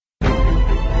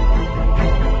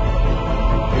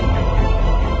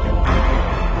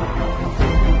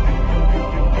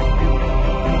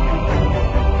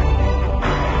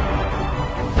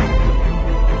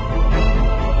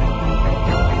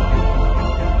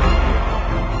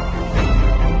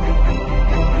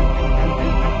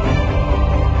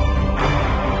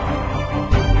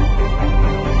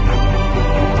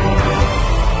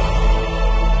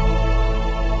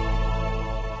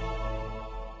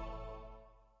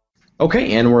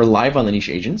Okay, and we're live on the Niche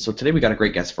Agent. So today we got a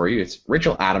great guest for you. It's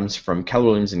Rachel Adams from Keller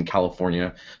Williams in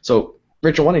California. So,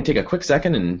 Rachel, why don't you take a quick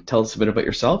second and tell us a bit about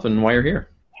yourself and why you're here?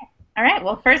 All right.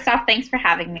 Well, first off, thanks for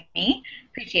having me.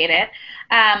 Appreciate it.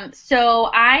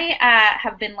 So I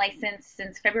have been licensed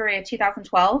since February of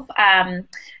 2012.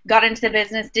 Got into the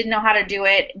business, didn't know how to do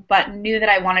it, but knew that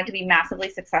I wanted to be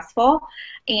massively successful.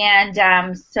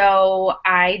 And so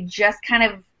I just kind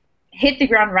of hit the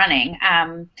ground running.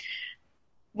 I'm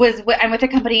with a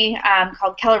company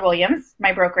called Keller Williams,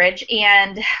 my brokerage,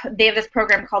 and they have this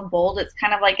program called Bold. It's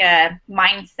kind of like a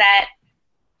mindset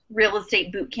real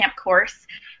estate boot camp course,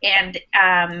 and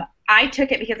I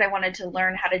took it because I wanted to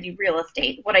learn how to do real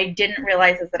estate. What I didn't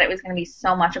realize is that it was going to be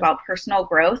so much about personal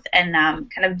growth and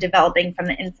kind of developing from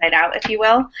the inside out, if you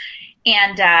will.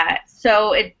 And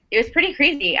so it was pretty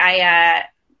crazy. I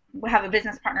have a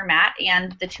business partner, Matt,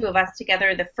 and the two of us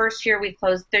together, the first year we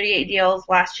closed 38 deals.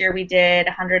 Last year we did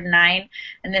 109,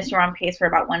 and this year we're on pace for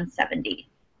about 170.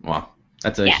 Wow,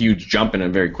 that's a huge jump in a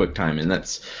very quick time, and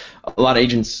that's a lot of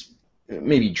agents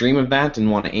maybe dream of that and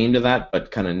want to aim to that,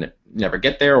 but kind of never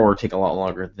get there or take a lot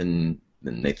longer than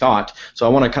they thought. So I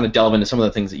want to kind of delve into some of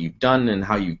the things that you've done and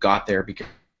how you got there,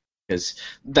 because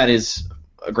that is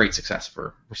a great success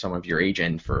for some of your age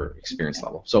and for experience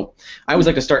level. So I always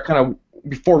like to start kind of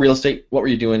before real estate. What were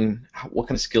you doing? What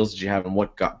kind of skills did you have, and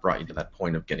what brought you to that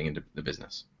point of getting into the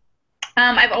business?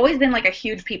 I've always been like a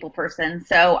huge people person,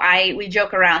 so we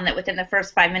joke around that within the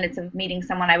first 5 minutes of meeting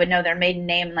someone, I would know their maiden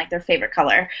name and like their favorite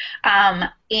color.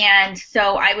 And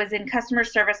so I was in customer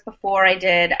service before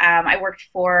I worked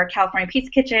for California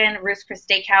Pizza Kitchen, Ruth's Chris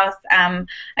Steakhouse.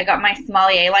 I got my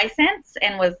sommelier license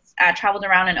and was traveled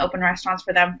around and opened restaurants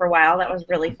for them for a while. That was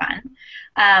really fun.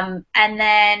 And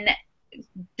then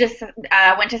just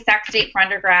went to Sac State for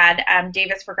undergrad,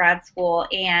 Davis for grad school,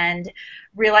 and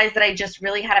realized that I just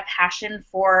really had a passion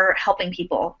for helping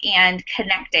people and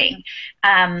connecting.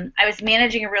 I was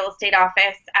managing a real estate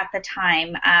office at the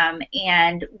time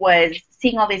and was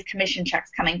seeing all these commission checks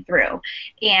coming through,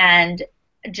 and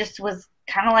just was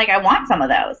kind of like, I want some of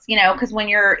those, because when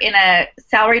you're in a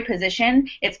salaried position,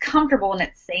 it's comfortable and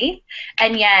it's safe,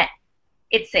 and yet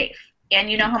it's safe,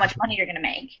 and you know how much money you're going to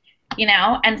make.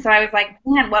 And so I was like,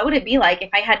 man, what would it be like if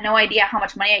I had no idea how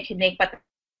much money I could make but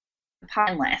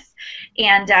mindless?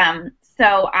 And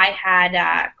so I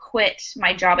had quit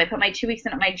my job. I put my 2 weeks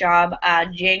in at my job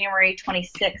January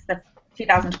 26th of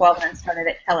 2012 and then started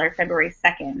at Keller February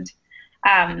 2nd.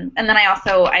 And then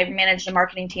I managed a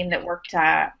marketing team that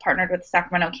partnered with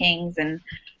Sacramento Kings, and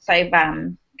so I've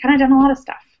kind of done a lot of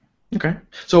stuff. Okay.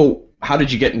 So how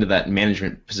did you get into that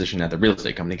management position at the real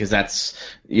estate company? Because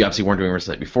you obviously weren't doing real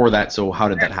estate before that, so how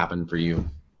did that happen for you?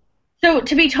 So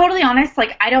to be totally honest,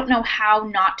 I don't know how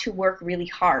not to work really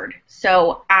hard.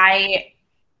 So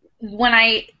when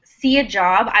I see a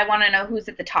job, I want to know who's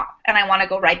at the top, and I want to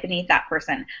go right beneath that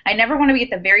person. I never want to be at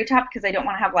the very top because I don't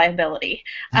want to have liability,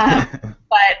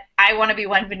 but I want to be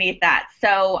one beneath that.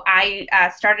 So I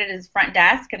started as front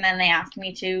desk, and then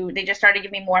they just started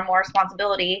giving me more and more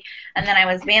responsibility, and then I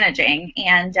was managing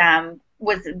and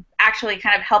was actually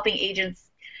kind of helping agents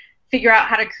figure out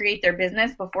how to create their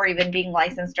business before even being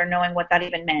licensed or knowing what that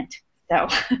even meant. So.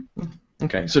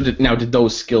 Okay. So did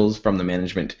those skills from the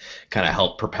management kind of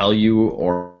help propel you,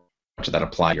 or did that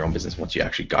apply to your own business once you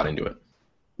actually got into it?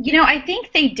 I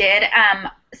think they did.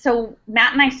 So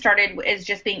Matt and I started as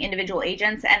just being individual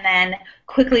agents, and then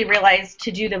quickly realized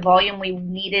to do the volume we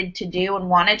needed to do and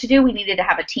wanted to do, we needed to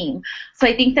have a team. So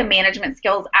I think the management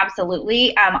skills,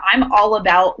 absolutely. I'm all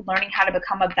about learning how to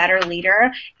become a better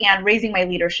leader and raising my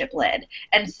leadership lid.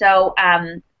 And so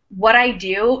what I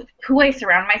do, who I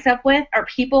surround myself with, are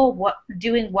people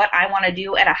doing what I want to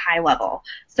do at a high level.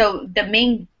 So the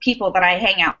main people that I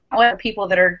hang out with are people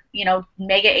that are,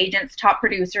 mega agents, top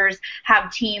producers,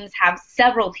 have teams, have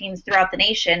several teams throughout the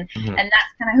nation, and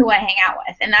that's kind of who I hang out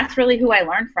with. And that's really who I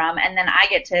learn from, and then I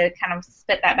get to kind of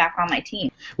spit that back on my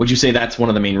team. Would you say that's one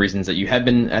of the main reasons that you have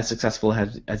been as successful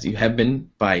as you have been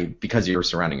because you're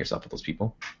surrounding yourself with those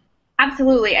people?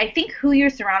 Absolutely. I think who you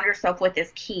surround yourself with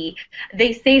is key.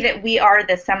 They say that we are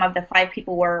the sum of the 5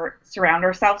 people we surround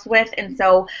ourselves with, and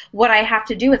so what I have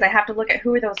to do is I have to look at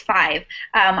who are those 5.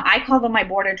 I call them my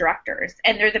board of directors,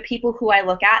 and they're the people who I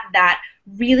look at that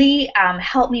really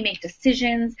help me make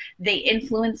decisions. They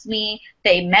influence me,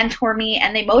 they mentor me,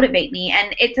 and they motivate me,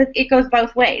 and it goes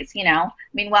both ways, I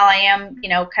mean, while I am,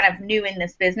 kind of new in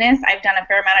this business, I've done a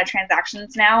fair amount of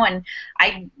transactions now, and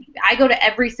I go to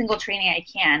every single training I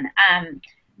can.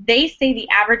 They say the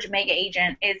average mega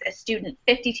agent is a student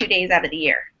 52 days out of the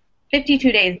year.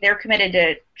 52 days, they're committed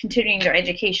to continuing their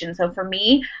education. So for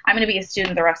me, I'm going to be a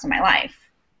student the rest of my life.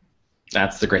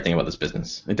 That's the great thing about this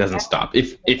business. It doesn't stop.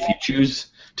 If you choose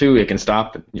to, it can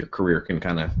stop. Your career can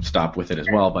kind of stop with it as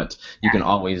well, but you can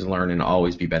always learn and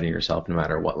always be better yourself no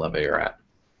matter what level you're at.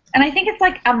 And I think it's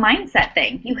like a mindset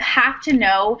thing. You have to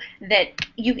know that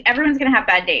everyone's going to have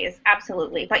bad days,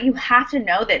 absolutely. But you have to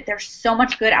know that there's so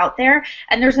much good out there,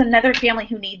 and there's another family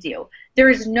who needs you. There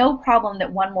is no problem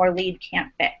that one more lead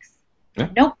can't fix. Yeah.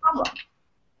 No problem.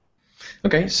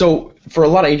 Okay, so for a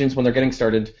lot of agents, when they're getting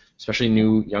started, especially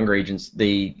new, younger agents,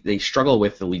 they struggle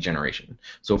with the lead generation.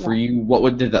 So for you,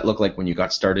 what did that look like when you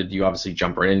got started? You obviously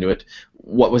jumped right into it.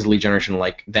 What was lead generation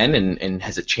like then, and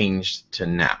has it changed to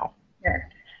now? Sure.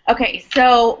 Okay,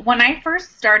 so when I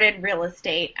first started real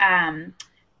estate,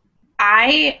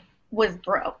 I was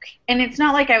broke. And it's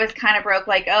not like I was kind of broke,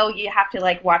 like, oh, you have to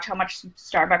like watch how much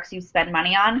Starbucks you spend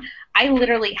money on. I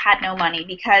literally had no money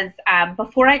because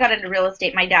before I got into real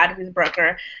estate, my dad, who's a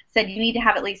broker, said you need to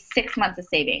have at least 6 months of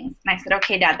savings. And I said,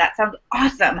 okay, Dad, that sounds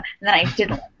awesome. And then I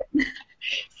didn't.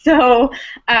 So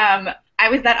I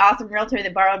was that awesome realtor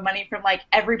that borrowed money from like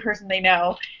every person they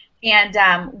know. And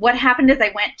what happened is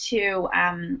I went to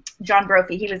John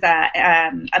Brophy. He was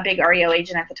a big REO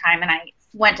agent at the time, and I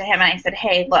went to him and I said,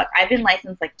 hey, look, I've been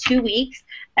licensed like 2 weeks,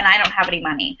 and I don't have any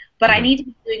money, but I need to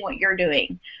be doing what you're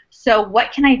doing. So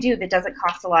what can I do that doesn't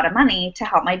cost a lot of money to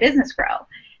help my business grow?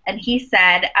 And he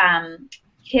said,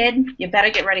 kid, you better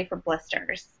get ready for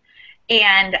blisters.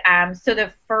 And so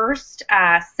the first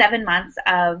 7 months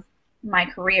of my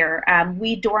career,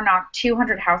 we door knocked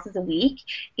 200 houses a week,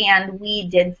 and we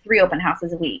did 3 open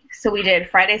houses a week. So we did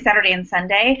Friday, Saturday, and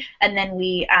Sunday, and then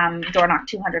we door knocked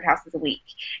 200 houses a week.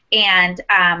 And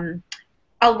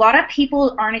a lot of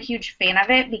people aren't a huge fan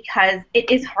of it because it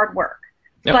is hard work.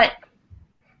 Yep.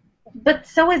 But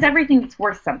so is everything that's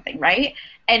worth something, right?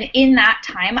 And in that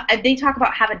time, they talk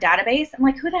about have a database. I'm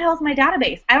like, who the hell is my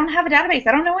database? I don't have a database.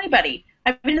 I don't know anybody.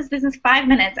 I've been in this business 5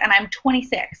 minutes, and I'm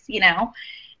 26, you know?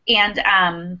 And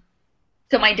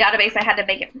so my database, I had to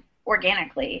make it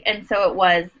organically. And so it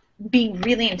was being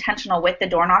really intentional with the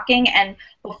door knocking. And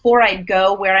before I'd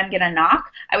go where I'm going to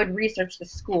knock, I would research the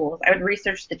schools. I would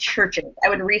research the churches. I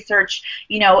would research,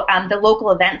 the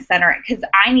local event center, because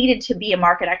I needed to be a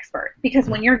market expert. Because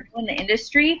when you're in the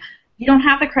industry, you don't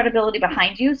have the credibility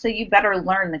behind you, so you better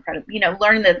learn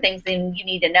learn the things that you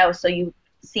need to know so you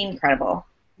seem credible.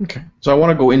 Okay. So I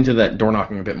want to go into that door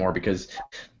knocking a bit more, because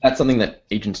that's something that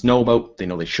agents know about. They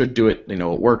know they should do it. They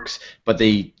know it works, but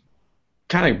they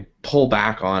kind of pull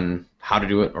back on how to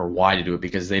do it or why to do it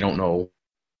because they don't know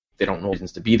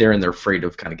reasons to be there, and they're afraid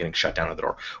of kind of getting shut down at the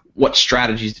door. What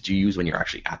strategies did you use when you're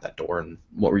actually at that door, and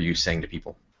what were you saying to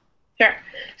people? Sure.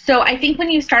 So I think when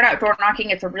you start out door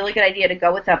knocking, it's a really good idea to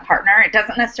go with a partner. It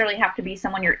doesn't necessarily have to be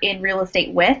someone you're in real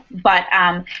estate with, but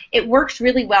it works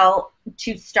really well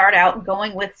to start out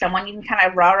going with someone. You can kind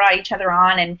of rah-rah each other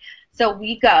on. And so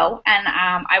we go, and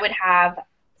I would have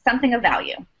something of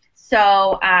value.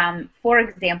 So, for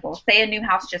example, say a new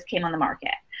house just came on the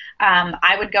market.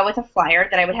 I would go with a flyer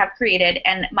that I would have created,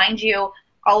 and mind you,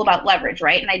 all about leverage,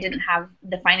 right? And I didn't have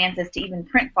the finances to even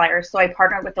print flyers, so I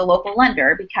partnered with a local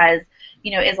lender because,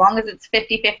 as long as it's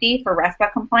 50-50 for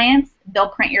RESPA compliance, they'll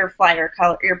print your flyers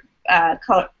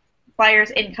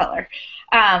in color.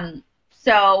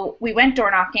 So we went door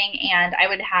knocking, and I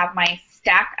would have my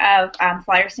stack of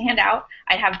flyers to hand out.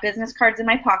 I'd have business cards in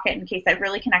my pocket in case I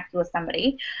really connected with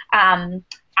somebody.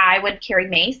 I would carry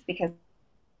mace because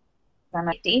I'm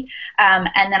 50,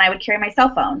 and then I would carry my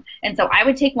cell phone. And so I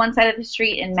would take one side of the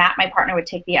street, and Matt, my partner, would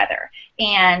take the other.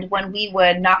 And when we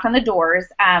would knock on the doors,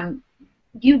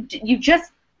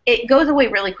 it goes away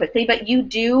really quickly, but you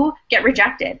do get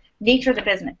rejected. Nature of the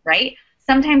business, right?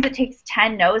 Sometimes it takes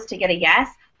 10 no's to get a yes,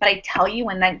 but I tell you,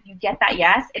 when you get that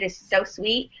yes, it is so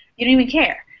sweet, you don't even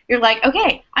care. You're like,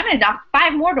 okay, I'm going to knock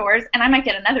 5 more doors, and I might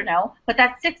get another no, but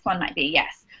that 6th one might be a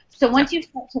yes. So once you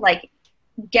start to,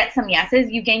 get some yeses,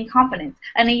 you gain confidence.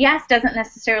 And a yes doesn't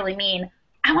necessarily mean,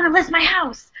 I want to list my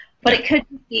house, but it could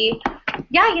be,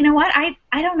 yeah, you know what, I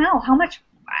don't know how much,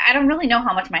 I don't really know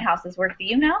how much my house is worth, do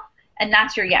you know? And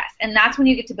that's your yes. And that's when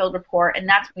you get to build rapport, and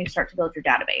that's when you start to build your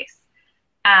database.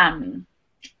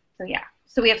 So yeah.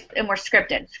 So we're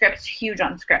scripted. Script's huge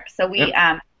on scripts. So we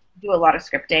do a lot of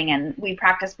scripting, and we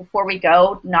practice before we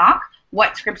go knock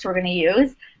what scripts we're going to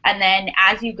use. And then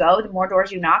as you go, the more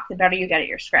doors you knock, the better you get at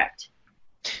your script.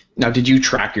 Now, did you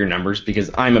track your numbers?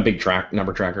 Because I'm a big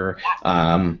number tracker.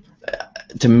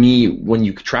 To me, when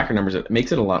you track your numbers, it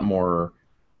makes it a lot more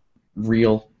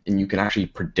real, and you can actually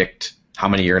predict how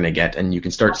many you're going to get, and you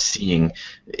can start seeing.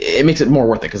 It makes it more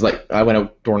worth it, because I went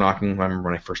out door knocking. I remember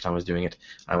when I first time was doing it.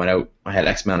 I went out. I had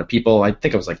X amount of people. I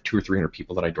think it was like 200 or 300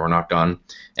 people that I door knocked on,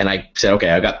 and I said,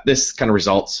 okay, I got this kind of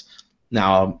results.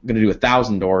 Now I'm going to do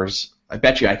 1,000 doors. I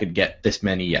bet you I could get this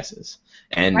many yeses.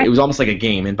 And Right. it was almost like a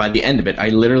game. And by the end of it, I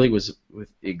literally was with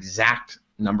the exact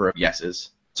number of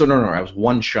yeses. So no, I was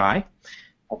one shy.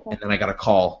 Okay. And then I got a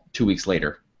call 2 weeks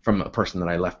later from a person that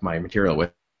I left my material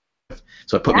with.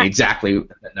 So it put me exactly at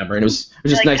that number. And it was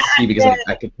just Like, nice to see because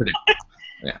I could predict.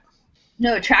 Yeah.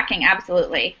 No, tracking,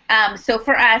 absolutely. So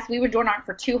for us, we would door knock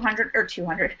for 2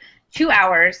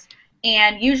 hours.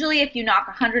 And usually if you knock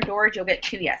 100 doors, you'll get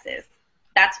 2 yeses.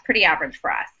 That's pretty average for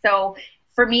us. So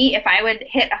for me, if I would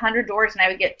hit 100 doors and I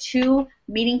would get 2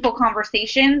 meaningful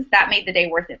conversations, that made the day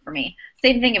worth it for me.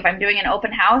 Same thing if I'm doing an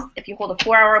open house. If you hold a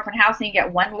 4-hour open house and you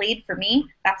get 1 lead for me,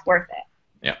 that's worth it.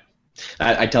 Yeah.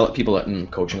 I tell people in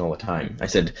coaching all the time. I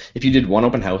said, if you did 1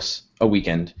 open house a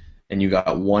weekend and you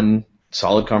got 1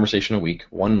 solid conversation a week,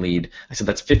 1 lead, I said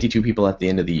that's 52 people at the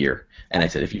end of the year. And I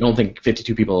said, if you don't think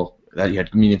 52 people that you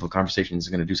had meaningful conversations is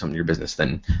going to do something in your business,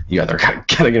 then you either got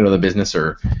to get into the business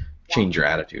or change your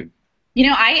attitude. You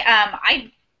know,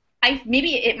 I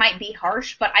maybe it might be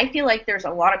harsh, but I feel like there's a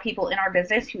lot of people in our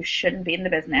business who shouldn't be in the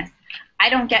business. I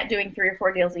don't get doing 3 or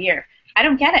 4 deals a year. I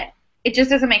don't get it. It just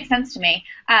doesn't make sense to me.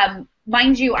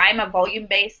 Mind you, I'm a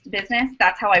volume-based business.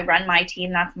 That's how I run my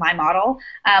team. That's my model.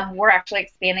 We're actually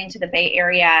expanding to the Bay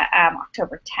Area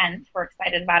October 10th. We're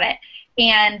excited about it.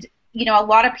 And, you know, a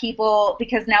lot of people,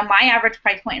 because now my average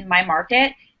price point in my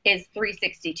market is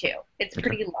 $362. It's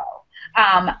pretty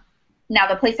low. Now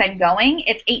the place I'm going,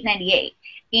 it's $898.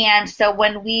 And so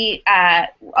when we, a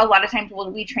lot of times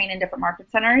we train in different market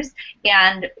centers,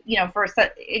 and, you know, for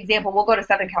example, we'll go to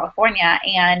Southern California,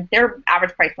 and their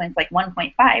average price point is like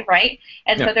 1.5, right?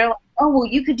 And so they're like, oh, well,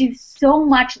 you could do so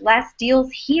much less deals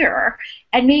here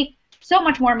and make so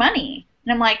much more money.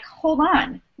 And I'm like, hold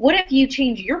on. What if you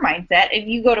change your mindset and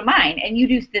you go to mine and you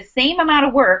do the same amount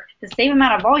of work, the same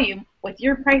amount of volume with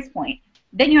your price point?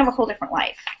 Then you have a whole different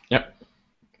life. Yep.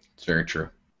 It's very true.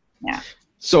 Yeah.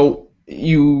 So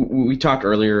we talked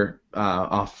earlier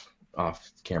off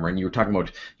camera, and you were talking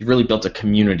about you've really built a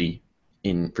community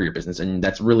for your business, and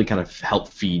that's really kind of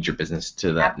helped feed your business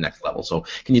to that next level. So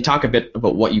can you talk a bit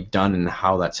about what you've done and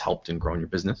how that's helped in growing your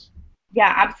business?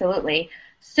 Yeah, absolutely.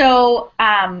 So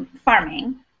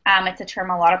farming, it's a term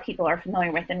a lot of people are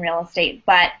familiar with in real estate,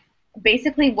 but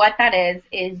basically what that is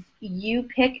you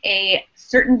pick a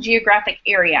certain geographic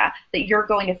area that you're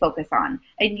going to focus on,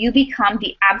 and you become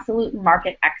the absolute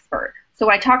market expert. So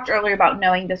I talked earlier about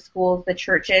knowing the schools, the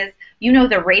churches. You know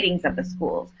the ratings of the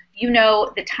schools. You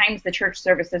know the times the church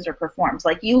services are performed.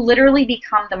 Like, you literally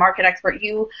become the market expert.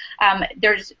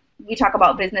 We talk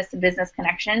about business-to-business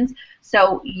connections.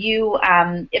 So you,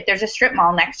 if there's a strip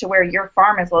mall next to where your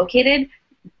farm is located,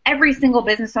 every single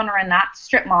business owner in that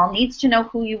strip mall needs to know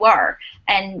who you are,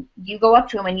 and you go up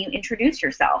to them and you introduce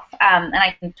yourself. And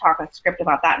I can talk a script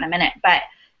about that in a minute. But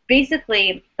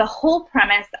basically, the whole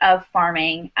premise of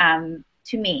farming,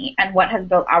 to me, and what has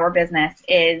built our business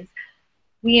is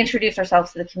we introduce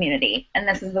ourselves to the community, and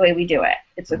this is the way we do it.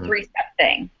 It's a 3-step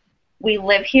thing. We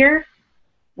live here,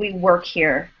 we work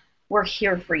here, we're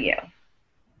here for you.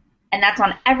 And that's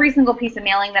on every single piece of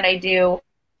mailing that I do.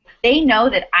 They know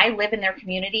that I live in their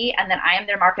community and that I am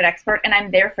their market expert, and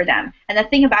I'm there for them. And the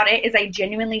thing about it is I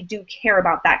genuinely do care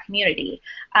about that community.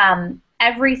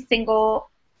 Every single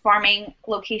farming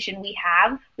location we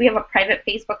have a private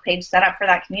Facebook page set up for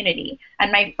that community.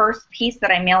 And my first piece that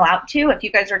I mail out to, if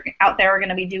you guys are out there are going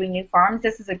to be doing new farms,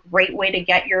 this is a great way to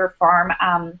get your farm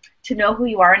to know who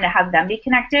you are and to have them be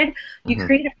connected. You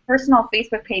create a personal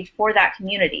Facebook page for that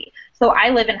community. So I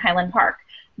live in Highland Park.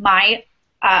 My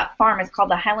farm is called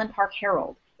the Highland Park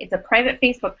Herald. It's a private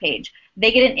Facebook page.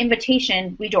 They get an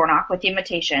invitation. We door knock with the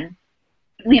invitation.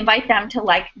 We invite them to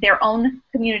like their own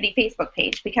community Facebook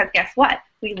page, because guess what?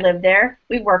 We live there,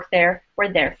 we work there,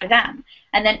 we're there for them.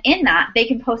 And then in that, they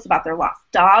can post about their lost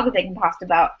dog, they can post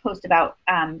about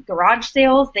garage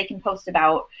sales, they can post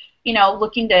about, you know,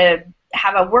 looking to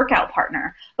have a workout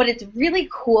partner. But it's really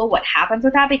cool what happens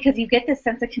with that, because you get this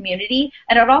sense of community,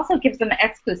 and it also gives them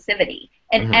exclusivity.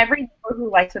 And every neighbor who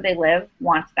likes where they live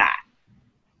wants that.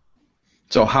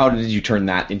 So how did you turn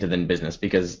that into then business?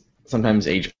 Because sometimes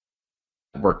agent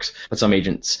works, but some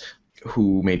agents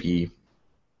who may be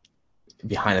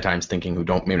behind the times thinking, who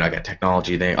don't maybe not get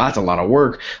technology, they, that's a lot of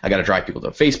work. I got to drive people to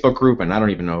a Facebook group, and I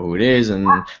don't even know who it is, and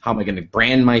how am I going to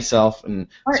brand myself? And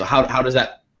so how does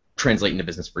that translate into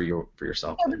business for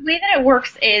yourself? So the way that it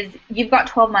works is you've got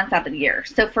 12 months out of the year.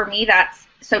 So for me,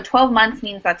 12 months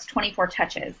means that's 24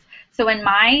 touches. So in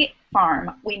my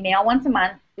farm, we mail once a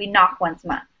month, we knock once a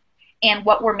month. And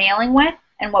what we're mailing with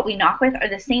and what we knock with are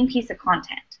the same piece of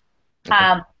content.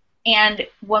 Okay. And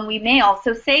when we mail,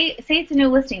 so say it's a new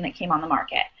listing that came on the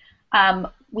market.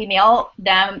 We mail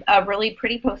them a really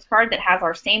pretty postcard that has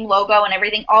our same logo and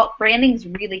everything. All branding's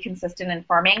really consistent in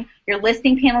farming. Your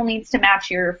listing panel needs to match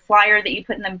your flyer that you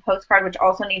put in the postcard, which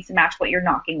also needs to match what you're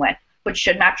knocking with, which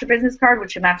should match your business card,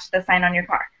 which should match the sign on your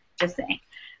car. Just saying.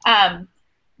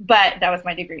 But that was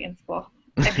my degree in school.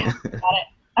 I passed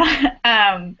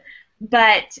it.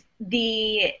 But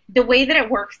the way that it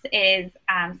works is,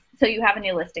 so you have a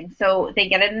new listing. So they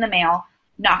get it in the mail,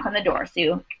 knock on the door. So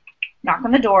you knock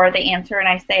on the door, they answer, and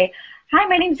I say, hi,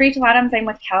 my name's Rachel Adams. I'm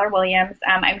with Keller Williams.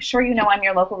 I'm sure you know I'm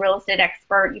your local real estate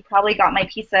expert. You probably got my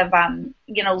piece of,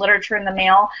 literature in the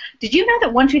mail. Did you know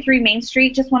that 123 Main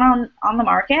Street just went on the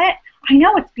market? I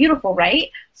know, it's beautiful,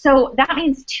 right? So that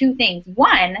means two things.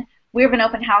 One, we have an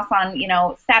open house on,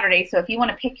 Saturday, so if you want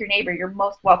to pick your neighbor, you're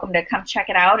most welcome to come check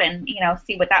it out and,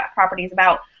 see what that property is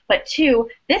about. But two,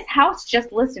 this house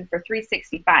just listed for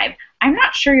 $365. I'm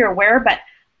not sure you're aware, but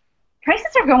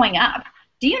prices are going up.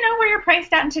 Do you know where you're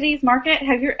priced at in today's market?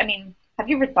 Have you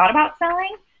ever thought about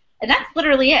selling? And that's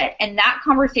literally it. And that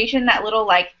conversation, that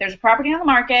little, there's a property on the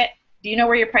market. Do you know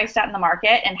where you're priced at in the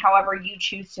market? And however you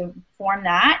choose to form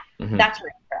that, that's your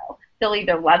intro. They'll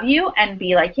either love you and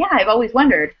be like, yeah, I've always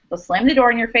wondered. They'll slam the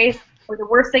door in your face. Or the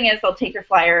worst thing is they'll take your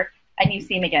flyer and you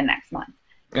see them again next month.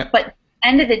 Yeah. But at the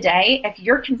end of the day, if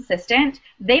you're consistent,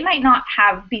 they might not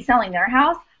be selling their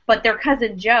house, but their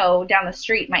cousin Joe down the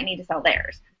street might need to sell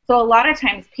theirs. So a lot of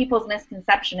times people's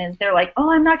misconception is they're like,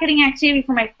 oh, I'm not getting activity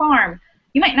for my farm.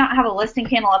 You might not have a listing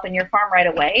panel up in your farm right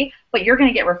away, but you're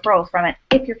going to get referrals from it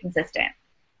if you're consistent.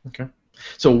 Okay.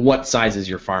 So what size is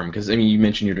your farm? Because, you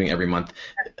mentioned you're doing it every month.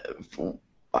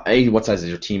 What size is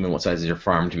your team and what size is your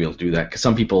farm to be able to do that? Because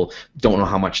some people don't know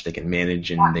how much they can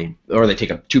manage, and they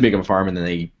take up too big of a farm and then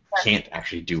they can't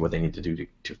actually do what they need to do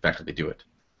to effectively do it.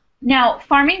 Now,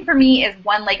 farming for me is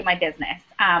one leg of my business.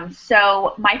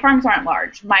 So my farms aren't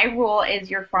large. My rule is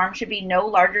your farm should be no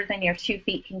larger than your 2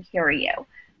 feet can carry you,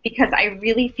 because I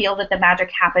really feel that the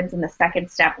magic happens in the second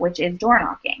step, which is door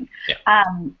knocking. Yeah.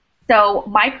 So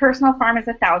my personal farm is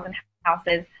 1,000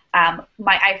 houses. I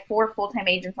have 4 full-time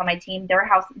agents on my team.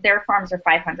 Their farms are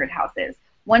 500 houses.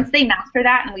 Once they master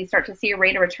that and we start to see a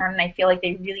rate of return and I feel like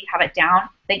they really have it down,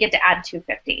 they get to add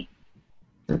 250.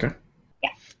 Okay. Yeah.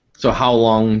 So how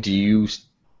long do you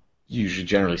usually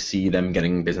generally see them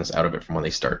getting business out of it from when they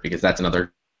start? Because that's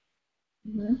another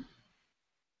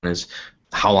is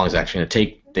how long is it actually going to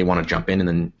take? They want to jump in and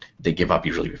then they give up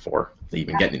usually before they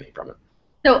even get anything from it.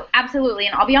 So absolutely,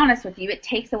 and I'll be honest with you, it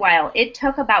takes a while. It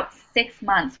took about 6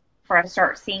 months for us to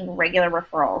start seeing regular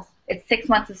referrals. 6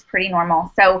 months is pretty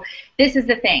normal. So this is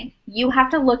the thing. You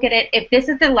have to look at it. If this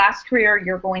is the last career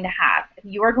you're going to have, if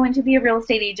you are going to be a real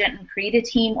estate agent and create a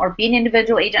team or be an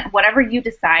individual agent, whatever you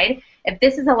decide, if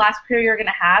this is the last career you're going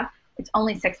to have, it's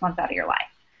only 6 months out of your life.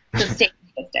 So stay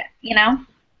consistent,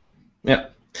 Yeah.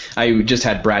 I just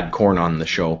had Brad Korn on the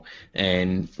show,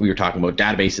 and we were talking about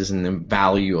databases and the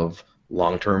value of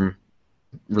long-term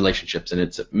relationships, and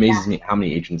it amazes me how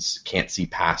many agents can't see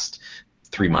past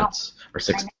 3 months or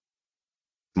 6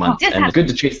 months. And it's good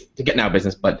to get now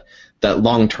business, but that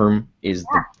long-term is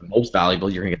the most valuable.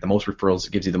 You're going to get the most referrals.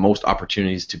 It gives you the most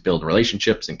opportunities to build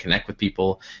relationships and connect with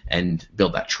people and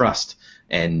build that trust.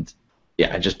 And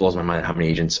yeah, it just blows my mind how many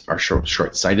agents are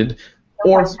short-sighted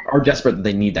or are desperate that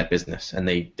they need that business and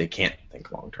they can't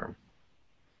think long-term.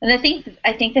 And I think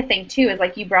the thing too is,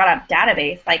 like you brought up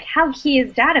database, like how key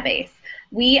is database?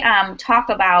 We talk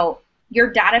about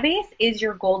your database is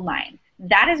your gold mine.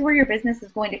 That is where your business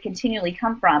is going to continually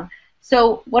come from.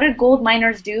 So what do gold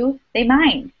miners do? They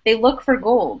mine. They look for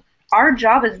gold. Our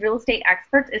job as real estate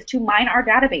experts is to mine our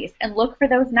database and look for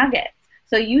those nuggets.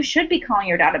 So you should be calling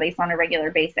your database on a regular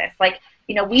basis. Like,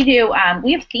 we do,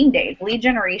 we have theme days, lead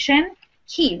generation,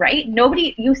 key, right?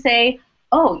 You say,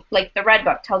 oh, like the Red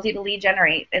Book tells you to lead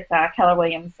generate. It's a Keller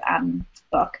Williams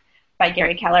book by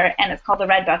Gary Keller, and it's called the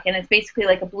Red Book, and it's basically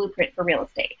like a blueprint for real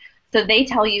estate. So they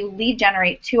tell you lead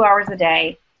generate 2 hours a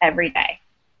day, every day.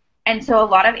 And so a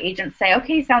lot of agents say,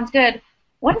 okay, sounds good.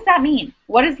 What does that mean?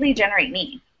 What does lead generate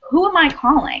mean? Who am I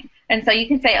calling? And so you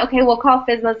can say, okay, we'll call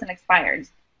FSBOs and expireds.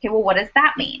 Okay, well, what does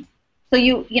that mean? So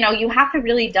you have to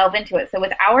really delve into it. So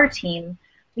with our team,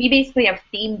 we basically have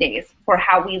theme days for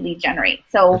how we lead generate.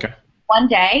 So one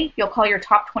day, you'll call your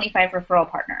top 25 referral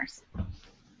partners.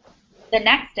 The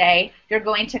next day, you're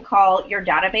going to call your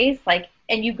database,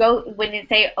 and you go, when you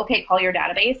say, okay, call your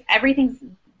database, everything's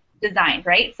designed,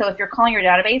 right? So if you're calling your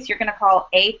database, you're going to call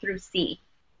A through C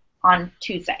on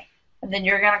Tuesday. And then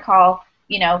you're going to call,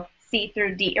 C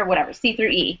through D, or whatever, C through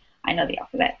E. I know the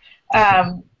alphabet.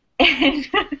 And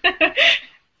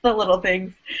the little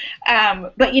things.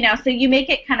 But, so you make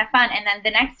it kind of fun. And then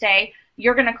the next day,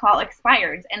 you're going to call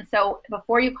expireds. And so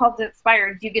before you call the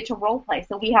expireds, you get to role play.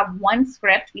 So we have one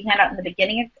script we hand out in the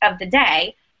beginning of the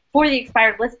day for the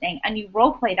expired listing, and you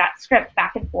role play that script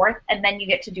back and forth, and then you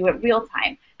get to do it real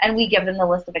time. And we give them the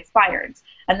list of expireds.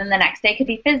 And then the next day could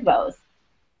be FSBOs.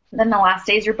 Then the last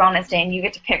day is your bonus day, and you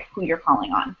get to pick who you're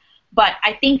calling on. But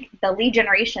I think the lead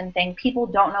generation thing, people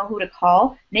don't know who to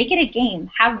call. Make it a game.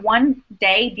 Have one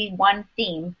day be one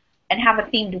theme, and have a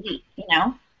themed week, you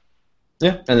know?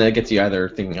 Yeah, and then it gets you either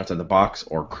thinking outside the box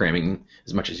or cramming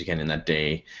as much as you can in that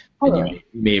day. Totally. And you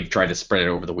may have tried to spread it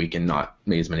over the week and not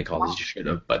made as many calls as you should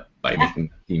have, but by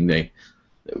making theme day,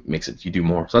 it makes it you do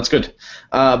more. So that's good.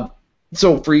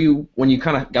 So for you, when you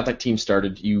kind of got that team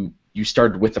started, you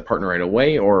started with the partner right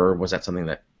away, or was that something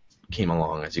that came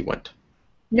along as you went?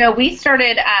 No, we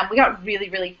started, we got really,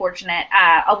 really fortunate.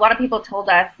 A lot of people told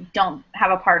us, don't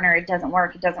have a partner, it doesn't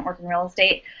work in real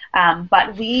estate.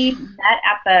 But we met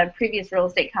at the previous real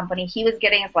estate company. He was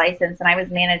getting his license, and I was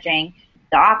managing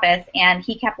the office, and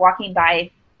he kept walking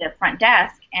by the front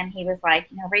desk, and he was like,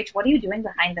 Rach, what are you doing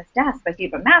behind this desk? Like, you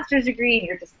have a master's degree, and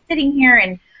you're just sitting here,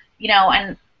 and,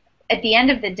 and at the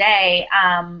end of the day,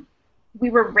 we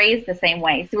were raised the same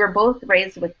way. So we were both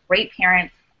raised with great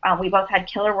parents. We both had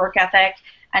killer work ethic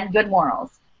and good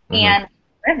morals, and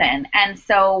driven. And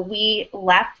so we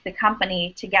left the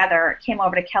company together, came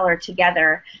over to Keller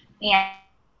together,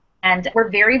 and we're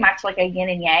very much like a yin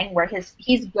and yang, where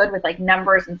he's good with like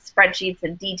numbers and spreadsheets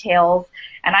and details,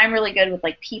 and I'm really good with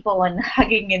like people and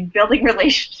hugging and building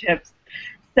relationships.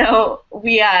 So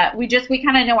we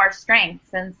kind of know our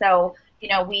strengths, and so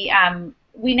we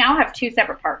now have two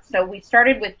separate parts. So we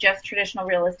started with just traditional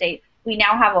real estate. We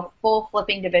now have a full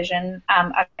flipping division.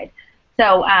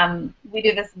 So we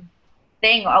do this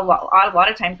thing a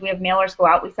lot of times. We have mailers go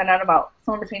out. We send out about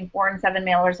somewhere between 4,000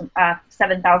 and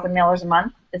 7,000 mailers a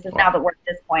month. This is now that we're at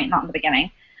this point, not in the beginning.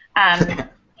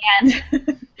 And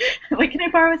like, can I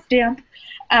borrow a stamp?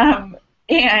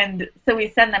 And so we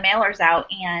send the mailers out,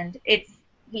 and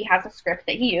he has a script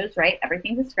that he used, right?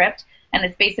 Everything's a script, and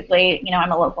it's basically,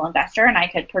 I'm a local investor, and I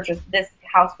could purchase this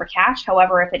house for cash.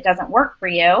 However, if it doesn't work for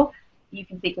you, you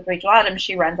can speak with Rachel Adams.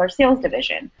 She runs our sales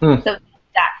division. So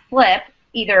that flip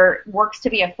either works to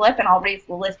be a flip, and I'll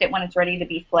list it when it's ready to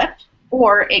be flipped,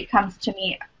 or it comes to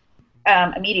me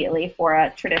immediately for a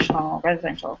traditional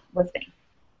residential listing.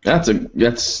 That's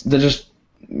just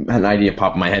an idea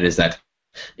pop in my head, is that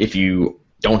if you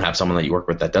don't have someone that you work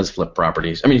with that does flip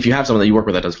properties, if you have someone that you work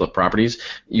with that does flip properties,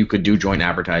 you could do joint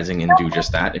advertising and do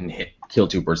just that and kill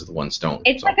two birds with one stone.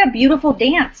 It's like a beautiful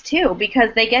dance too,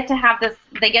 because they get to have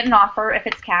they get an offer if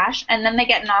it's cash, and then they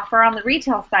get an offer on the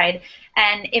retail side.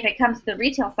 And if it comes to the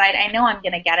retail side, I know I'm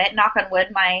going to get it. Knock on wood,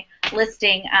 my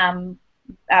listing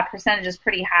percentage is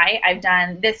pretty high.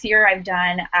 This year I've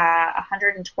done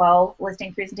 112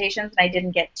 listing presentations, and I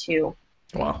didn't get 2.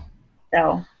 Wow.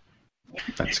 So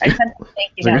that's good.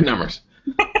 Those are good numbers.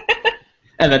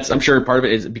 And I'm sure part of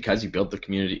it is because you built the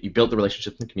community, you built the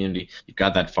relationships in the community, you've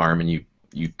got that farm, and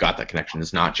you've got that connection.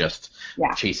 It's not just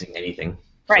chasing anything.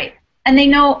 Right. And they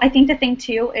know, I think the thing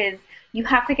too is you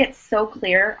have to get so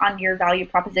clear on your value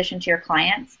proposition to your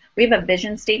clients. We have a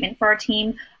vision statement for our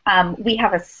team. We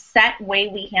have a set way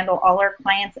we handle all our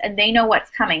clients, and they know what's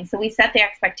coming. So we set the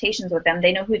expectations with them.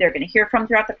 They know who they're going to hear from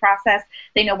throughout the process.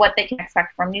 They know what they can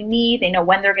expect from me. They know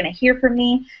when they're going to hear from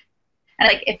me.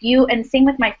 And same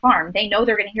with my farm. They know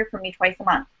they're going to hear from me twice a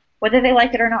month, whether they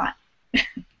like it or not.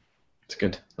 That's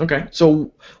good. Okay.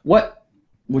 So what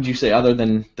would you say, other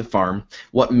than the farm,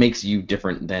 what makes you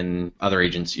different than other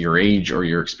agents your age or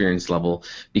your experience level?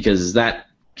 Because that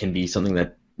can be something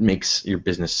that makes your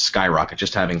business skyrocket,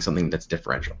 just having something that's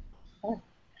differential.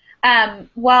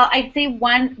 Well, I'd say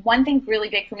one thing really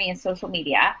big for me is social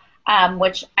media,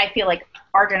 which I feel like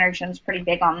our generation is pretty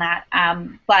big on that.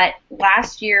 But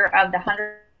last year, of the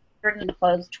 100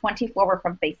 closed, 24 were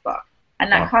from Facebook,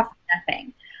 and that cost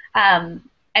nothing.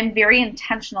 I'm very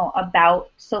intentional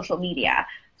about social media.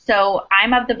 So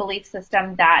I'm of the belief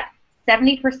system that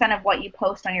 70% of what you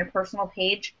post on your personal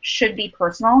page should be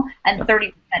personal, and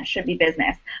 30% should be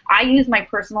business. I use my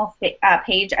personal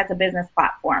page as a business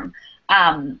platform.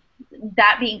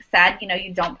 That being said,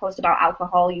 you don't post about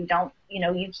alcohol. You don't,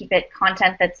 you keep it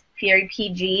content that's very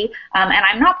PG. And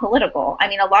I'm not political.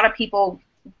 A lot of people,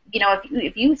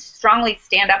 if you strongly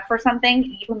stand up for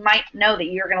something, you might know that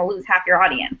you're going to lose half your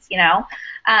audience,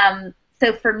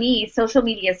 So for me, social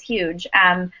media is huge,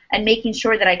 and making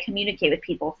sure that I communicate with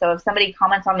people. So if somebody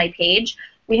comments on my page,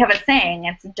 we have a saying,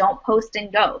 it's don't post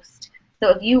and ghost. So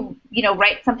if you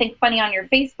write something funny on your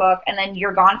Facebook and then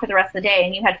you're gone for the rest of the day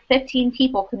and you had 15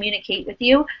 people communicate with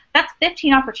you, that's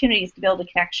 15 opportunities to build a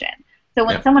connection. So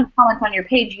when Yeah. someone comments on your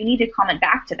page, you need to comment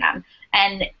back to them.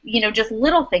 And, just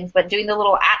little things, but doing the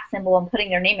little @ symbol and putting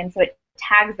their name in so it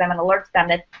tags them and alerts them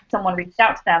that someone reached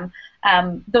out to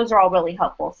them, those are all really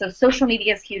helpful. So social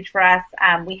media is huge for us.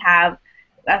 We have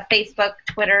Facebook,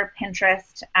 Twitter,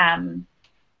 Pinterest,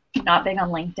 not big on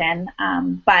LinkedIn,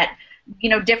 but,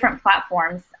 different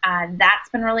platforms. That's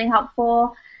been really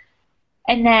helpful.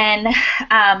 And then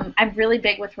I'm really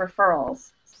big with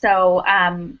referrals. So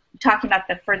talking about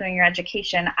the furthering your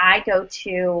education, I go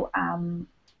to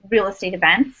real estate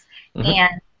events,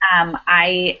 and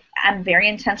I am very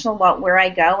intentional about where I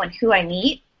go and who I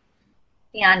meet,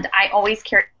 and I always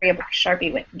carry a black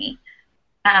Sharpie with me.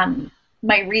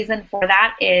 My reason for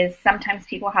that is sometimes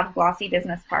people have glossy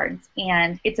business cards,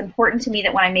 and it's important to me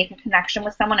that when I make a connection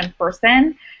with someone in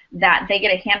person that they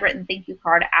get a handwritten thank you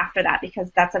card after that, because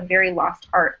that's a very lost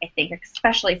art, I think,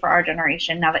 especially for our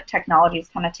generation now that technology has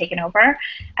kind of taken over.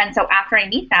 And so after I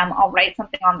meet them, I'll write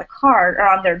something on the card or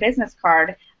on their business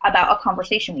card about a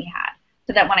conversation we had,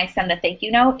 so that when I send the thank you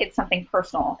note, it's something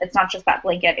personal. It's not just that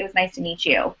blanket, it was nice to meet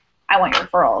you, I want your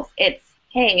referrals. It's,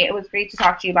 hey, it was great to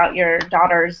talk to you about your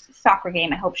daughter's soccer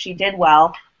game. I hope she did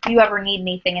well. If you ever need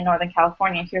anything in Northern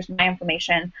California, here's my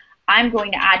information. I'm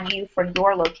going to add you for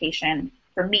your location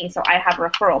for me, so I have a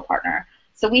referral partner.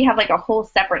 So we have like a whole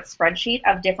separate spreadsheet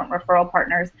of different referral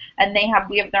partners, and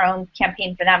we have their own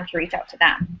campaign for them to reach out to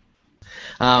them.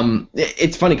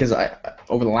 It's funny because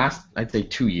over the last, I'd say,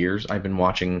 2 years, I've been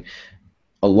watching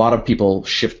a lot of people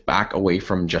shift back away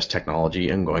from just technology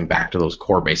and going back to those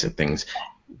core basic things.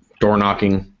 Door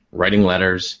knocking, writing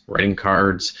letters, writing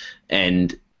cards,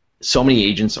 and so many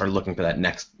agents are looking for that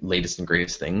next latest and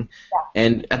greatest thing. Yeah.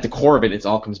 And at the core of it, it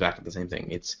all comes back to the same thing.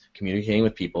 It's communicating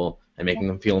with people and making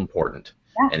them feel important.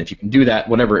 Yeah. And if you can do that,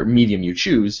 whatever medium you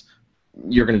choose,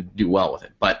 you're going to do well with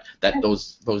it. But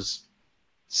those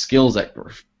skills that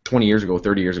were 20 years ago,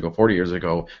 30 years ago, 40 years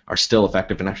ago are still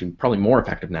effective, and actually probably more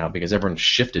effective now because everyone's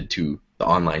shifted to the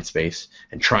online space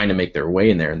and trying to make their way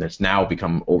in there, and it's now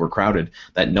become overcrowded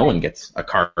that no one gets a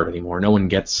card anymore. No one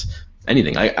gets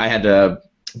anything. I had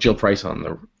Jill Price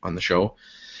on the show,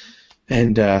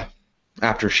 and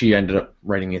after she ended up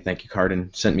writing me a thank you card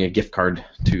and sent me a gift card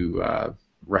to a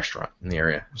restaurant in the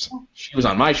area. So she was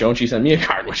on my show and she sent me a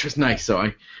card, which was nice.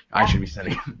 So I should be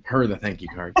sending her the thank you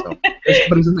card. So,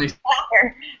 but it's a nice.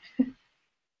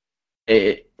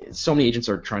 So many agents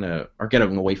are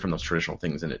getting away from those traditional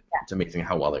things, and it's amazing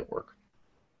how well they work.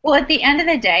 Well, at the end of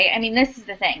the day, I mean, this is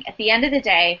the thing. At the end of the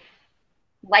day,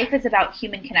 life is about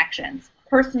human connections,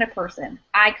 person to person,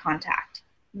 eye contact,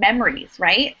 memories,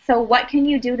 right? So what can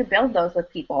you do to build those with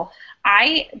people?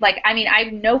 I'm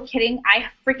no kidding. I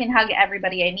freaking hug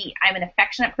everybody I meet. I'm an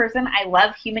affectionate person. I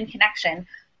love human connection.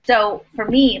 So for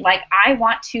me, I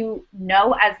want to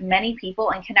know as many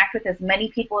people and connect with as many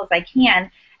people as I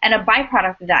can, and a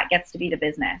byproduct of that gets to be the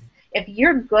business. If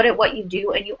you're good at what you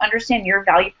do and you understand your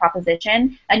value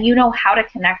proposition and you know how to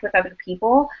connect with other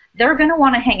people, they're going to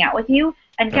want to hang out with you.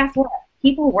 And guess what?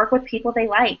 People work with people they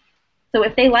like. So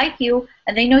if they like you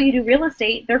and they know you do real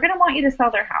estate, they're going to want you to sell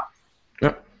their house.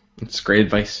 Yep, that's great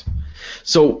advice.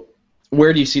 So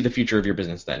where do you see the future of your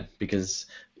business then? Because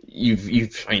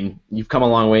you've come a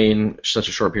long way in such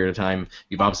a short period of time.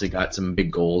 You've obviously got some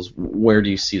big goals. Where do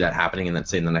you see that happening in,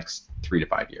 let's say, in the next 3 to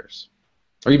 5 years,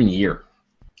 or even a year?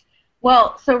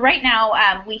 Well, so right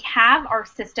now we have our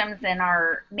systems and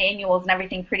our manuals and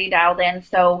everything pretty dialed in.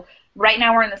 So right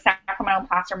now we're in the Sacramento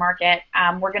plaster market.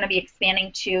 We're going to be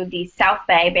expanding to the South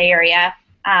Bay Area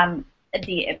at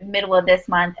the middle of this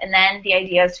month, and then the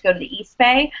idea is to go to the East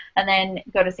Bay and then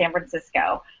go to San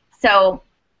Francisco. So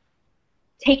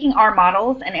taking our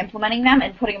models and implementing them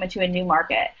and putting them into a new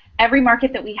market. Every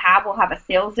market that we have will have a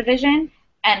sales division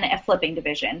and a flipping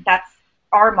division. That's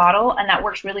our model, and that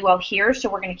works really well here,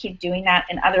 so we're going to keep doing that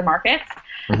in other markets.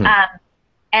 Mm-hmm.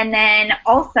 And then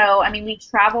also, we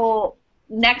travel.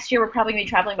 Next year, we're probably going to be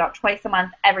traveling about twice a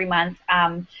month, every month.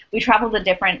 We travel to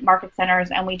different market centers,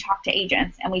 and we talk to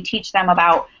agents, and we teach them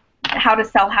about how to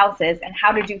sell houses and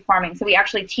how to do farming. So we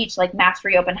actually teach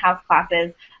mastery open house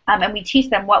classes, and we teach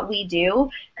them what we do,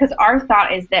 because our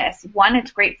thought is this. One,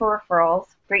 it's great for referrals,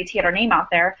 great to get our name out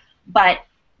there, but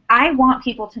I want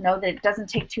people to know that it doesn't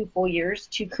take 2 full years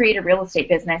to create a real estate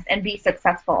business and be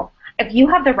successful. If you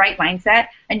have the right mindset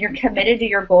and you're committed to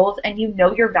your goals and you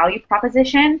know your value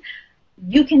proposition,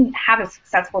 you can have a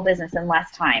successful business in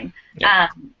less time. Yeah.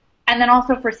 And then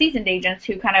also for seasoned agents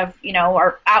who kind of,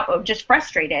 are out just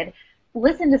frustrated,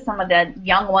 listen to some of the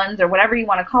young ones or whatever you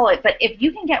want to call it. But if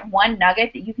you can get one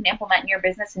nugget that you can implement in your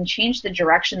business and change the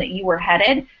direction that you were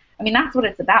headed, that's what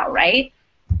it's about, right?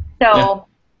 So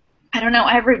I don't know.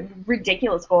 I have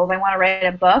ridiculous goals. I want to write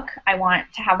a book. I want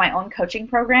to have my own coaching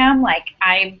program. Like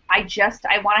I want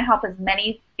to help as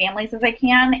many families as I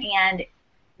can. And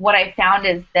what I found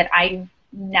is that I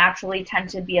naturally tend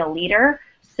to be a leader.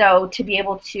 So to be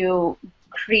able to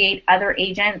create other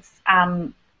agents'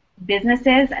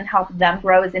 businesses and help them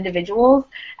grow as individuals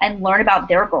and learn about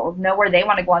their goals, know where they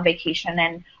want to go on vacation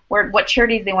and what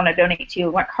charities they want to donate to,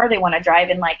 what car they want to drive,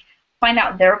 and like find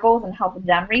out their goals and help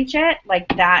them reach it. Like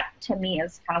that to me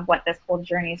is kind of what this whole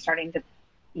journey is starting to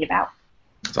be about.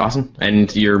 It's awesome,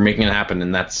 and you're making it happen,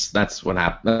 and that's what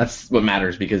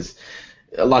matters, because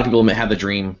a lot of people may have the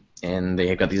dream and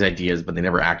they've got these ideas, but they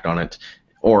never act on it,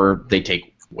 or they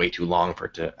take way too long for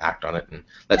it to act on it, and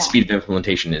that speed of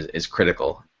implementation is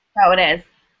critical. Oh, it is.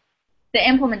 The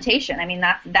implementation, I mean,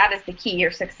 that is the key.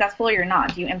 You're successful or you're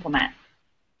not. Do you implement?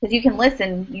 Because you can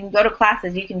listen, you can go to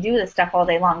classes, you can do this stuff all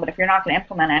day long, but if you're not going to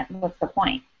implement it, what's the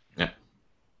point? Yeah.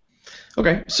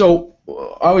 Okay, so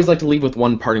I always like to leave with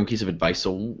one parting piece of advice.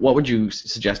 So what would you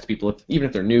suggest to people, even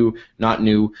if they're new, not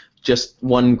new, just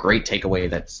one great takeaway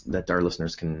that our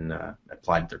listeners can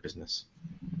apply to their business?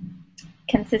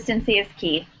 Consistency is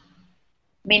key.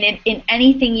 I mean, in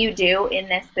anything you do in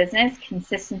this business,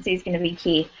 consistency is going to be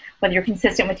key. Whether you're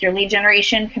consistent with your lead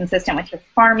generation, consistent with your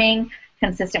farming,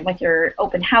 consistent with your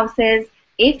open houses,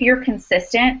 if you're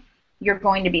consistent, you're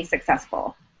going to be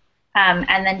successful.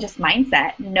 And then just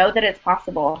mindset. Know that it's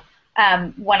possible.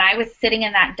 When I was sitting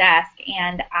in that desk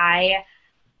and I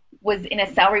was in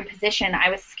a salary position,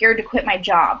 I was scared to quit my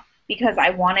job because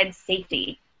I wanted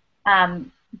safety.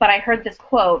 But I heard this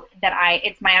quote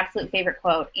it's my absolute favorite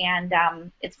quote, and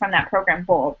it's from that program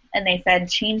Bold. And they said,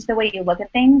 change the way you look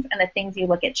at things, and the things you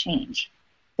look at change.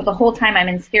 So the whole time I'm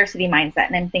in scarcity mindset,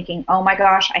 and I'm thinking, oh my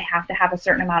gosh, I have to have a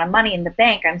certain amount of money in the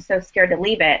bank. I'm so scared to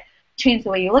leave it. Change the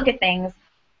way you look at things.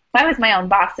 If I was my own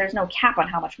boss, there's no cap on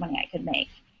how much money I could make.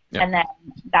 Yep. And then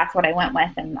that's what I went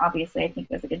with, and obviously I think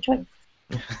it was a good choice.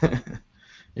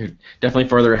 You're definitely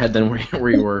further ahead than where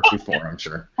you were before, I'm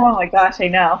sure. Oh my gosh, I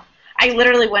know. I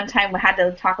literally one time had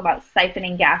to talk about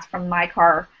siphoning gas from my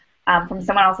car, from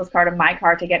someone else's car to my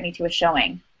car to get me to a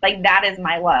showing. Like, that is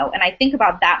my low. And I think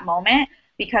about that moment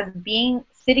because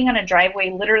sitting on a driveway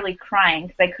literally crying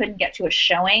because I couldn't get to a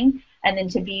showing, and then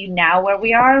to be now where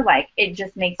we are, like, it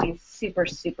just makes you super,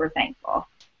 super thankful.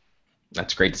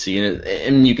 That's great to see,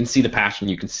 and you can see the passion,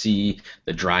 you can see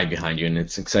the drive behind you, and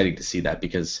it's exciting to see that,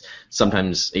 because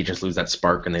sometimes agents lose that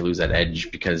spark and they lose that edge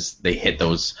because they hit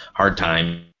those hard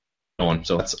times.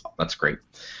 So that's great.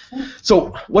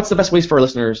 So what's the best ways for our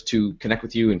listeners to connect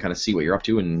with you and kind of see what you're up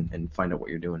to and find out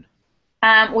what you're doing?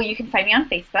 Well, you can find me on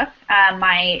Facebook.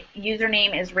 My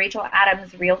username is Rachel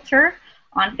Adams Realtor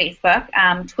on Facebook.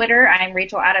 Twitter, I'm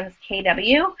Rachel Adams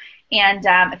KW. And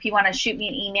if you want to shoot me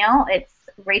an email, it's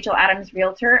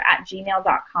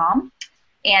racheladamsrealtor@gmail.com.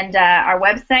 And our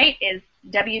website is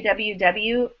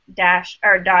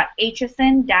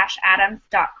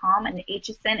www.hsin-adams.com, and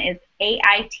Aitchison is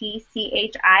AITCHISON.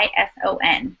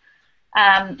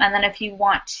 And then if you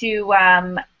want to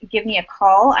give me a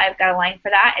call, I've got a line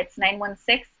for that. It's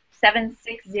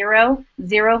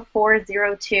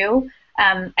 916-760-0402.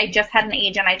 I just had an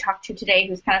agent I talked to today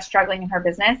who's kind of struggling in her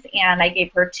business, and I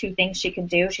gave her 2 things she could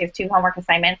do. She has 2 homework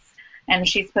assignments, and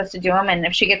she's supposed to do them, and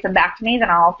if she gets them back to me,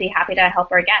 then I'll be happy to help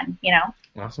her again, you know?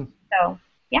 Awesome. So,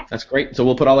 yeah. That's great. So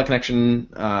we'll put all the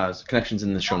connections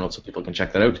in the show notes so people can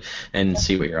check that out and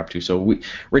see what you're up to. So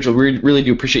Rachel, we really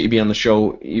do appreciate you being on the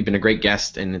show. You've been a great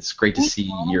guest, and it's great to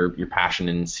see your passion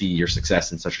and see your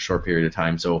success in such a short period of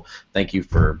time. So thank you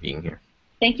for being here.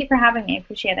 Thank you for having me. I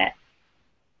appreciate it.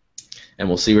 And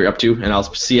we'll see what you're up to, and I'll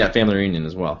see you at Family Reunion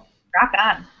as well. Rock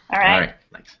on. All right.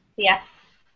 Thanks. See ya.